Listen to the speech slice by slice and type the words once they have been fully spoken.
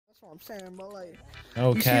what I'm saying, but like,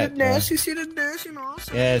 okay. You see the dance? You see the dance? You know what I'm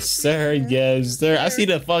saying? Yes, sir. Yes, sir. I see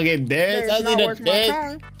the fucking dance. I see the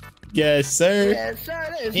dance. Yes, sir. Yes,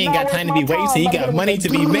 sir. He ain't got time to be wasting. He got money to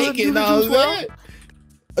be making.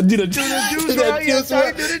 Do the juice, right? Yes,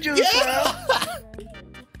 I do the juice,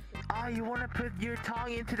 Oh, you wanna put your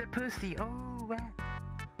tongue into the pussy? Oh, wow.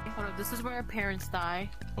 Hold up, this is where our parents die.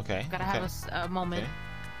 Okay. Gotta have a moment.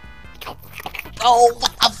 Okay. Oh,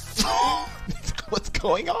 what's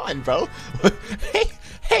going on, bro?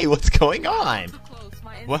 Hey, what's going on? Too close.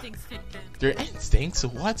 My What? instincts kicked in. Your instincts?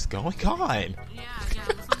 What's going on? Yeah,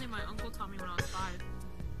 that's something my uncle taught me when I was 5.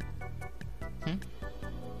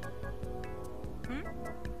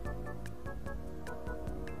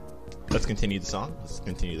 Let's continue the song. Let's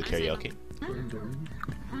continue the karaoke.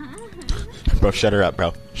 Bro, shut her up,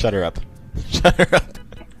 bro. Shut her up. Shut her up.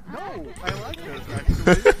 No, I like those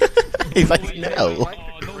actually. He's like, no. Oh,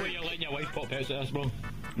 no way you're letting your wife pop out at us, bro.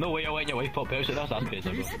 No way you're letting your wife pop out at us. That's better, Do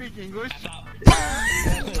you bro. speak English?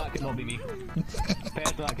 That cannot be me.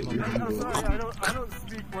 Personally, that cannot be me. I'm sorry, I don't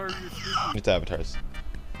speak where you speak. It's avatars.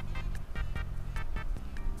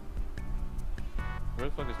 Where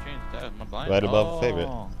the fuck is changed? Dad, am I blind? Right above favorite.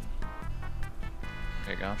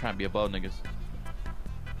 There you go. I'm trying to be above niggas.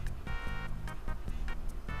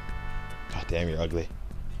 God damn, you're ugly.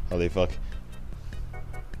 Holy fuck.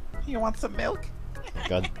 You want some milk?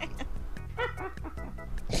 God.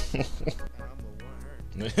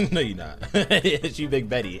 No, you're not. She's Big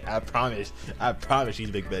Betty. I promise. I promise she's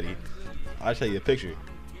Big Betty. I'll show you a picture.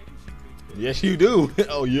 Yes, you do.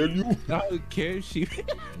 Oh, yeah, you. I don't care if she.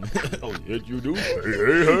 Oh, yes, you do.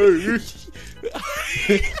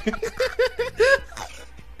 Hey.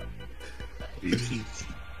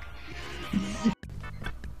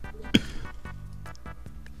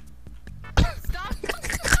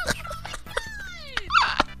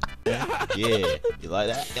 Yeah, you like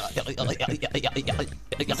that? I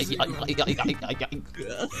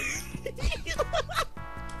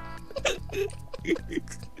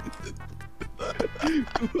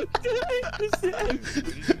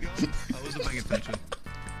wasn't paying attention.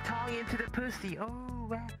 Tongue into the pussy. Oh,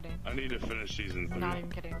 wow. I need to finish season 3. Not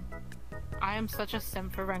even kidding. I am such a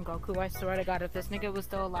simp for Rengoku. I swear to God, if this nigga was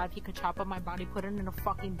still alive, he could chop up my body, put it in a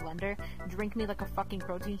fucking blender, drink me like a fucking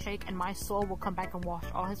protein shake, and my soul will come back and wash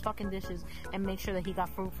all his fucking dishes and make sure that he got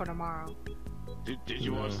food for tomorrow. Did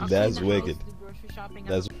you watch this? That's wicked.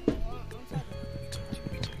 That's.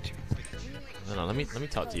 No, let me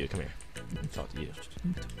talk to you. Come here. Let me talk to you.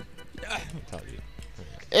 Let me talk to you.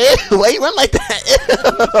 Ew, why you run like that?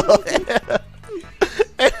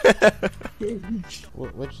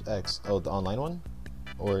 Which X? Oh, the online one,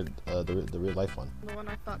 or the real life one? The one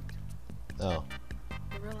I fucked. Oh,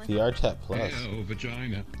 The real life. VRChat Plus. Oh,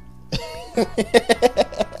 vagina.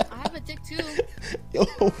 I have a dick too. Yo,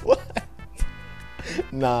 what?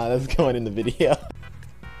 Nah, that's going in the video.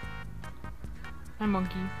 My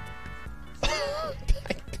monkey.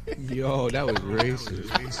 Yo, that was racist.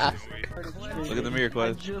 Look at the mirror,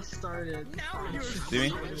 Quest. Just started. See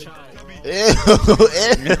me?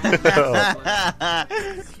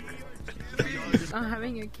 I'm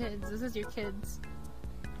having your kids. This is your kids.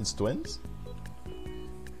 It's twins?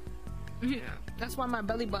 Yeah. That's why my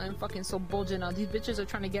belly button fucking so bulging out. These bitches are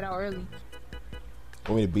trying to get out early.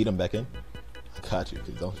 Want me to beat them back in? I got you,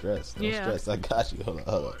 cause don't stress. Don't stress. I got you. Hold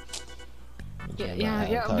on.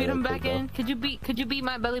 Yeah. Beat them back in. Could you beat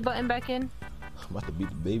my belly button back in? I'm about to beat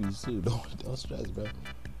the babies too. Don't stress, bro.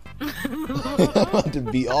 I'm about to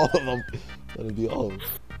beat all of them. I'm about to beat all of them.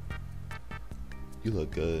 You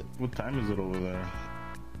look good. What time is it over there?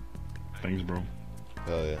 Thanks, bro.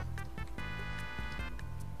 Hell yeah.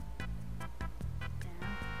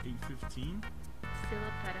 8:15. Still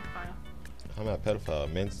a pedophile. I'm not a pedophile.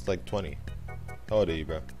 Man's like 20. How old are you,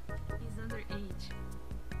 bro? He's underage.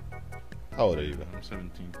 How old are you, bro? I'm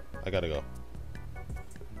 17. I gotta go.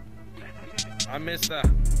 I miss a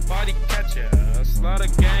body catcher, slaughter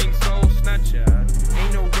gang, soul snatcher.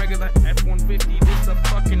 Ain't no regular F-150.